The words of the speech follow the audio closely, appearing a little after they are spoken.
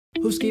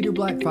Hostgator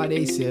Black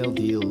Friday sale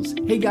deals.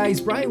 Hey guys,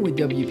 Brian with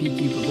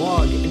WP for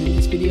Blog, and in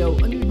this video, I'm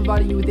going to be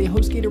providing you with a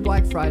Hostgator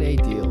Black Friday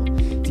deal.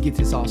 To get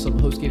this awesome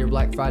Hostgator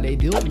Black Friday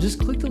deal, just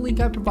click the link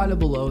I provided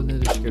below in the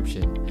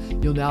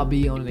description. You'll now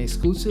be on an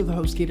exclusive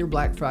Hostgator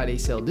Black Friday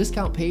sale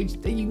discount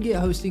page that you can get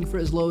hosting for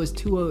as low as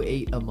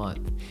 $208 a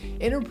month.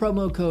 Enter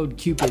promo code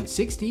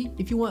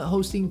CUPID60 if you want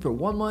hosting for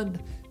 1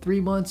 month,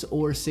 3 months,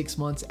 or 6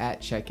 months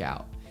at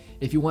checkout.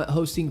 If you want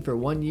hosting for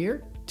 1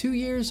 year, 2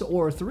 years,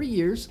 or 3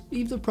 years,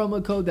 leave the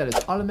promo code that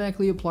is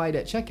automatically applied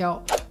at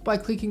checkout by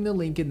clicking the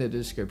link in the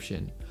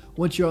description.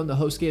 Once you're on the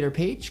Hostgator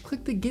page,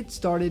 click the Get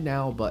Started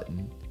Now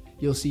button.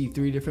 You'll see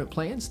 3 different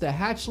plans: the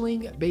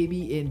Hatchling,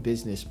 Baby, and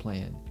Business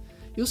plan.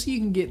 You'll see you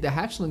can get the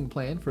Hatchling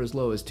plan for as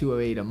low as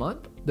 $208 a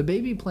month, the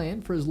Baby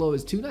plan for as low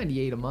as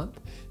 $298 a month,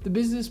 the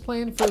Business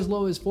plan for as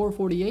low as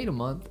 $448 a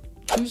month.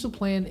 Choose a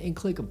plan and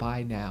click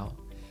Buy Now.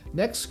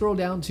 Next, scroll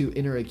down to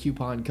Enter a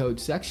Coupon Code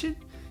section.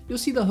 You'll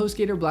see the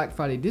Hostgator Black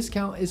Friday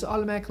discount is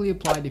automatically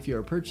applied if you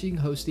are purchasing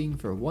hosting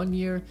for 1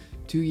 year,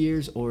 2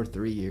 years, or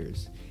 3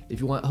 years.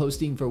 If you want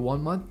hosting for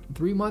 1 month,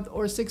 3 months,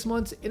 or 6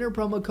 months, enter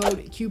promo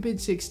code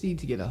CUPID60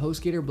 to get a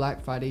Hostgator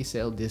Black Friday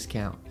sale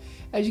discount.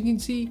 As you can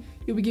see,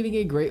 you'll be getting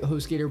a great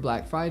Hostgator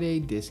Black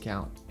Friday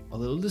discount. A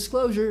little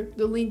disclosure,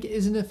 the link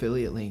is an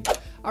affiliate link.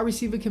 I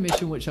receive a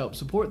commission which helps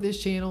support this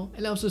channel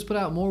and helps us put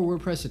out more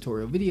WordPress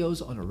tutorial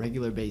videos on a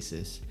regular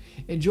basis.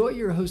 Enjoy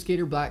your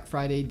Hostgator Black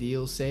Friday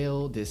deal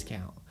sale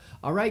discount.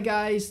 Alright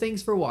guys,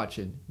 thanks for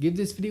watching. Give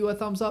this video a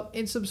thumbs up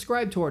and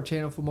subscribe to our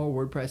channel for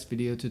more WordPress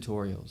video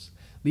tutorials.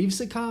 Leave us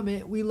a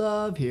comment, we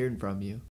love hearing from you.